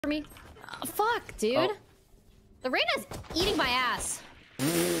for me. Fuck, dude. Oh. The Reyna's eating my ass.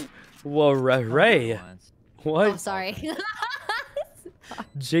 Whoa, Ray. What? Oh, sorry.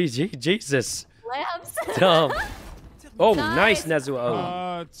 Jesus. Lamps. Dumb. Oh, Nice. nice, Nezu.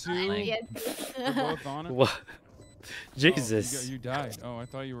 Oh. Two. They're both on it. What? Jesus. Oh, you died. Oh, I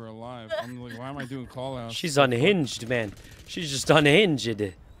thought you were alive. I'm like, why am I doing call outs? She's unhinged, man. She's just unhinged.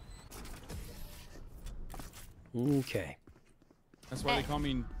 Okay. That's why they call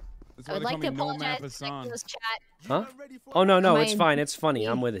me. That's I why would they call like me to No apologize Map to Hassan. this chat. Huh? Oh, no, no. Am It's I- fine. It's funny.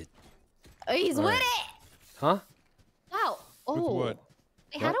 I'm with it. Oh, he's All with right. it. Huh? Wow. Oh. With what?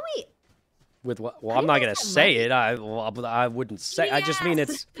 Wait, how do we? With what? Well, How I'm do not you gonna guys have say money? it. I wouldn't say. I just mean Yes!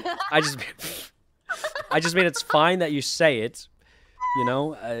 it's. I just mean it's fine that you say it. You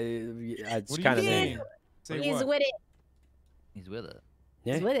know, it's What do you kind of mean? Say He's what? with it. He's with it.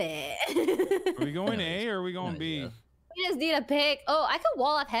 Yeah. He's with it. Are we going A or are we going No B? idea. We just need a pick. Oh, I could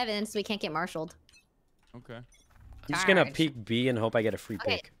wall off heaven so we can't get marshaled. Okay. I'm just gonna Charge. peek B and hope I get a free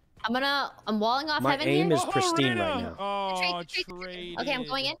Okay. pick. I'm walling off My heaven aim here. is pristine right Reyna! now. Oh, Retreat. traded. Okay, I'm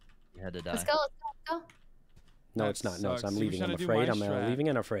going in. You had to die. Let's go. Let's go. No, That it's not. No, it's, sucks. I'm You leaving. should I'm do afraid. my I'm strat, leaving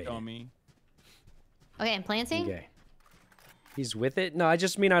and afraid. Dummy. Okay, I'm planting. Okay. He's with it. No, I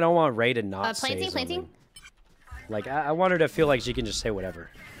just mean I don't want Ray to not say Planting, something. planting. Like I want her to feel like she can just say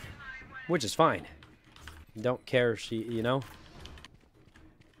whatever, which is fine. Don't care if she, you know.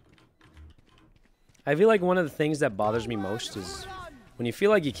 I feel like one of the things that bothers me most is when you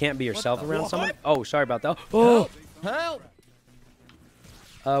feel like you can't be yourself around someone. Oh, sorry about that. Oh. Help!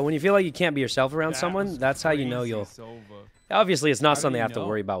 When you feel like you can't be yourself around That someone, was that's how you know crazy, you'll. Silva. Obviously, it's not How do something you I have to know?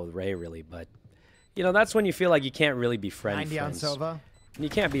 worry about with Ray, really, but you know, that's when you feel like you can't really be 90 on friends. Sova. And you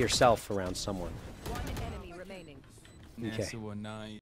can't be yourself around someone. One enemy remaining. Okay. Nasuwa 9.